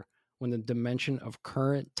future when the dimension of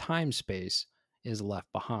current time-space is left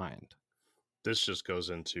behind. This just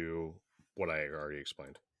goes into what I already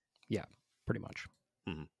explained. Yeah, pretty much.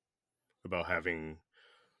 Mm-hmm. About having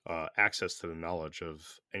access to the knowledge of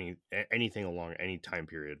anything along any time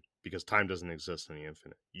period, because time doesn't exist in the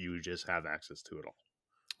infinite. You just have access to it all.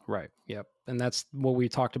 Right. Yep. And that's what we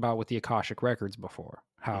talked about with the Akashic records before,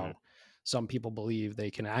 how some people believe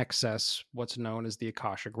they can access what's known as the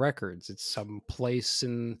Akashic records. It's some place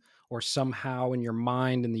in or somehow in your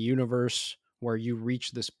mind in the universe where you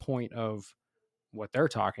reach this point of what they're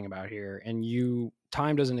talking about here, and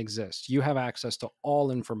time doesn't exist. You have access to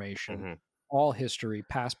all information, all history,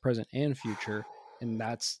 past, present, and future, and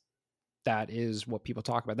that is what people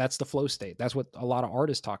talk about. That's the flow state. That's what a lot of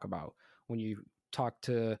artists talk about when you talk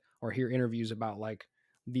to or hear interviews about like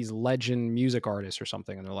these legend music artists or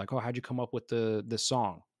something, and they're like, "Oh, how'd you come up with this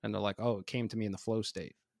song?" And they're like, "Oh, it came to me in the flow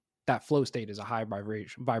state." That flow state is a high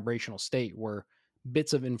vibrational state where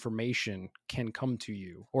bits of information can come to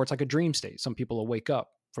you, or it's like a dream state. Some people will wake up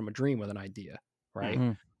from a dream with an idea,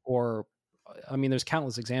 right? Or, I mean, there's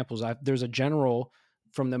countless examples. There's a general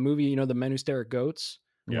from the movie, you know, The Men Who Stare at Goats,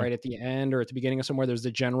 right at the end or at the beginning of somewhere. There's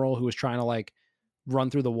the general who was trying to like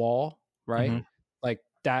run through the wall, right? Like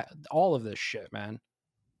that. All of this shit, man.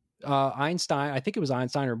 Einstein, I think it was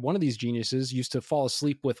Einstein or one of these geniuses, used to fall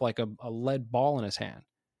asleep with like a lead ball in his hand,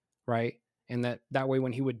 right? And that way,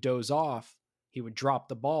 when he would doze off, he would drop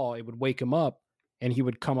the ball, it would wake him up, and he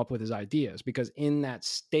would come up with his ideas. Because in that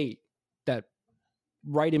state, that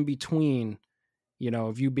right in between, you know,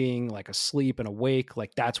 of you being like asleep and awake,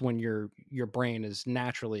 like that's when your brain is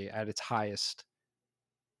naturally at its highest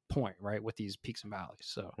point, right? With these peaks and valleys.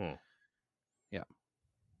 So, yeah.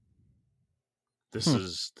 This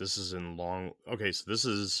is in long. Okay, so this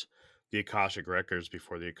is the Akashic records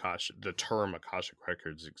before the term Akashic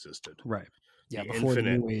records existed. Right. Yeah, before the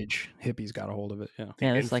New Age hippies got a hold of it. Yeah.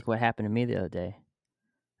 Yeah, it's like what happened to me the other day.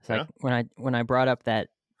 It's like when I brought up that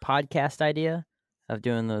podcast idea of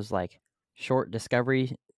doing those like short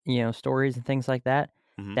discovery, stories and things like that.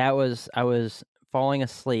 I was falling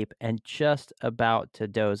asleep and just about to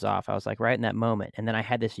doze off. I was like right in that moment, and then I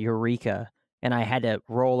had this eureka, and I had to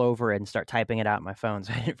roll over and start typing it out on my phone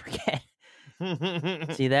so I didn't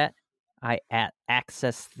forget. See that? I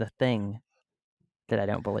accessed the thing that I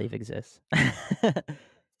don't believe exists.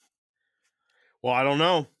 Well, I don't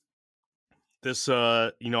know. This,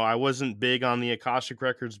 I wasn't big on the Akashic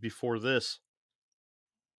records before this,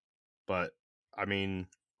 but I mean,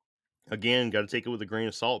 again, got to take it with a grain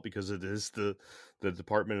of salt because it is the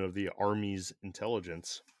Department of the Army's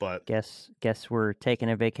intelligence. But guess we're taking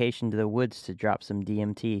a vacation to the woods to drop some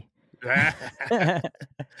DMT. no,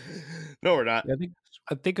 we're not. Yeah,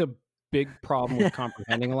 I think a big problem with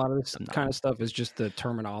comprehending a lot of this kind of stuff is just the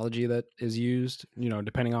terminology that is used,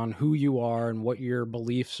 depending on who you are and what your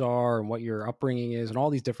beliefs are and what your upbringing is and all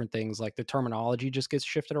these different things. Like the terminology just gets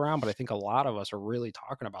shifted around, but I think a lot of us are really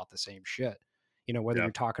talking about the same shit. Whether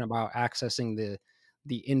you're talking about accessing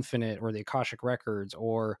the infinite or the Akashic records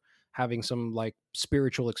or having some like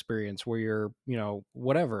spiritual experience where you're,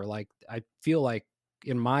 whatever. Like I feel like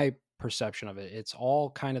in my perception of it, it's all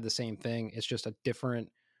kind of the same thing. It's just a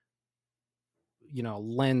different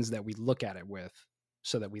lens that we look at it with,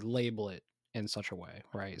 so that we label it in such a way,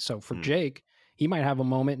 right? So for Jake, he might have a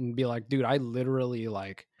moment and be like, dude, I literally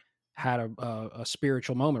like had a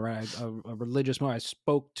spiritual moment, right? A religious moment. I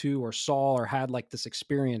spoke to or saw or had like this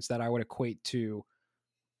experience that I would equate to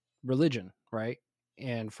religion, right?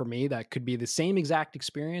 And for me, that could be the same exact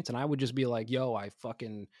experience, and I would just be like, yo, I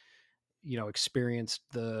fucking experienced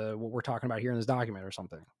what we're talking about here in this document or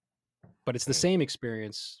something. But it's the same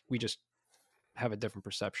experience, we just have a different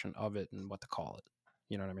perception of it and what to call it.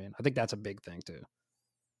 You know what I mean? I think that's a big thing too.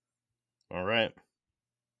 All right.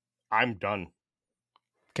 I'm done.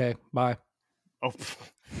 Okay, bye. Oh,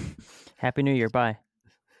 Happy New Year. Bye.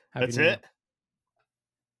 That's it?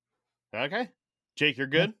 Okay. Jake, you're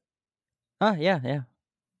good? Yeah.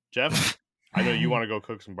 Jeff, I know you want to go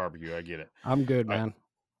cook some barbecue. I get it. I'm good, man.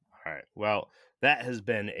 All right. Well, that has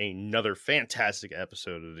been another fantastic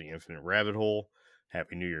episode of the Infinite Rabbit Hole.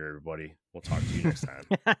 Happy New Year, everybody. We'll talk to you next time.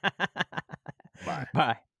 Bye.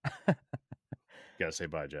 Bye. You gotta say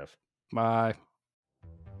bye, Jeff. Bye.